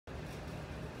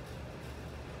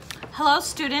Hello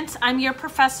students, I'm your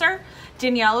professor,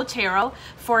 Danielle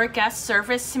for guest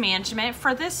service management.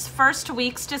 For this first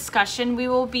week's discussion, we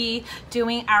will be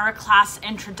doing our class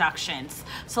introductions.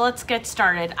 So let's get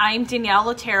started. I'm Danielle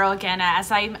again,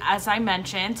 as I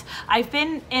mentioned. I've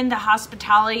been in the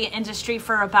hospitality industry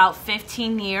for about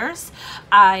 15 years.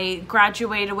 I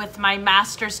graduated with my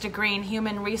master's degree in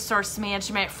human resource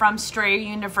management from Strayer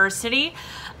University,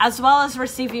 as well as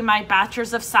receiving my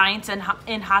bachelor's of science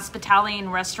in hospitality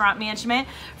and restaurant management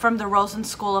from the Rosen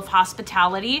School of Hospitality.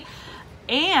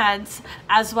 And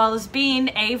as well as being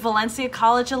a Valencia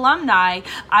College alumni,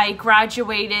 I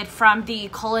graduated from the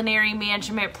culinary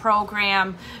management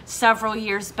program several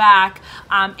years back.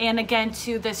 And again,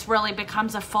 too, this really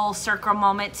becomes a full circle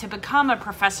moment to become a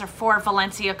professor for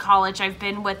Valencia College. I've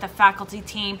been with the faculty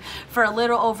team for a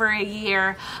little over a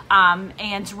year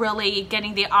and really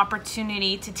getting the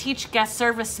opportunity to teach guest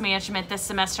service management this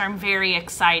semester. I'm very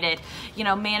excited. You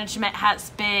know, management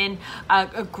has been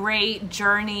a great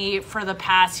journey for the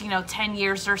past 10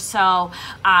 years or so,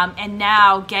 and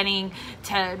now getting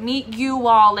to meet you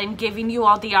all and giving you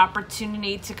all the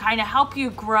opportunity to kind of help you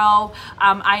grow,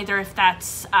 either if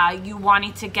that's you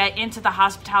wanting to get into the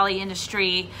hospitality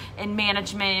industry and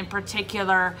management in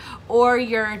particular, or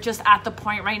you're just at the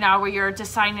point right now where you're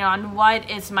deciding on what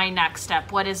is my next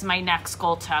step, what is my next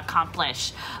goal to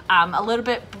accomplish. A little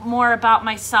bit more about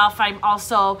myself. I'm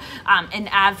also an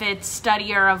avid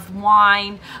studier of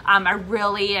wine. I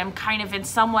really am kind of in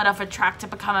somewhat of a track to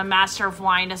become a master of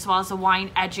wine as well as a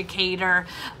wine educator,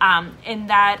 and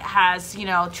that has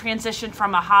transitioned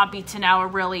from a hobby to now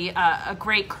a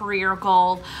great career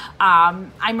goal.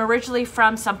 I'm originally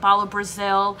from Sao Paulo,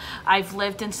 Brazil. I've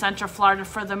lived in Central Florida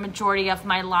for the majority of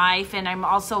my life, and I'm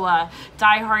also a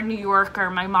diehard New Yorker.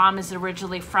 My mom is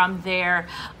originally from there,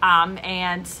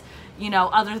 and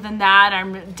other than that,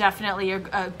 I'm definitely a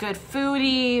good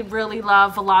foodie, really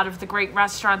love a lot of the great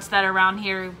restaurants that are around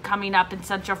here coming up in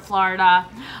Central Florida.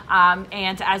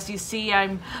 And as you see,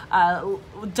 I'm a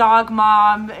dog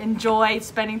mom, enjoy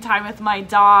spending time with my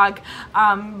dog.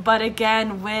 But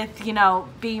again, with,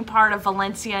 being part of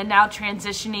Valencia, now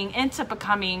transitioning into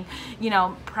becoming,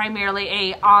 primarily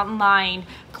a online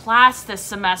class this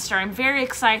semester, I'm very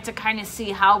excited to kind of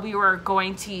see how we were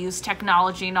going to use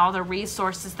technology and all the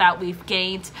resources that we've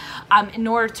gained in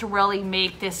order to really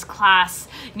make this class,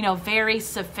 very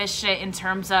sufficient in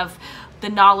terms of the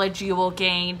knowledge you will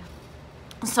gain.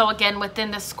 So again, within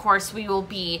this course, we will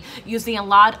be using a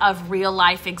lot of real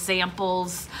life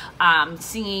examples,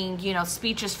 seeing,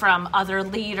 speeches from other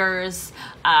leaders,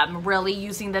 really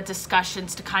using the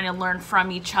discussions to kind of learn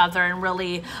from each other and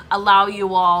really allow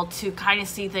you all to kind of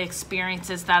see the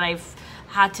experiences that I've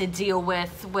had to deal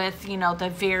with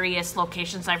the various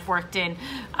locations I've worked in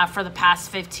for the past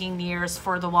 15 years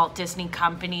for the Walt Disney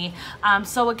Company.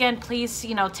 So again, please,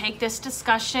 take this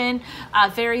discussion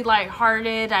very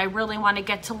lighthearted. I really want to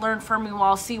get to learn from you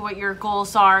all, see what your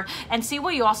goals are, and see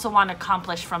what you also want to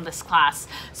accomplish from this class.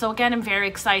 So again, I'm very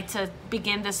excited to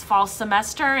begin this fall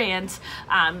semester, and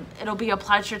it'll be a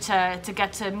pleasure to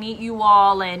get to meet you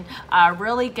all and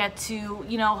really get to,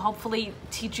 hopefully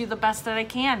teach you the best that I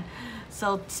can.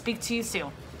 So speak to you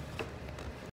soon.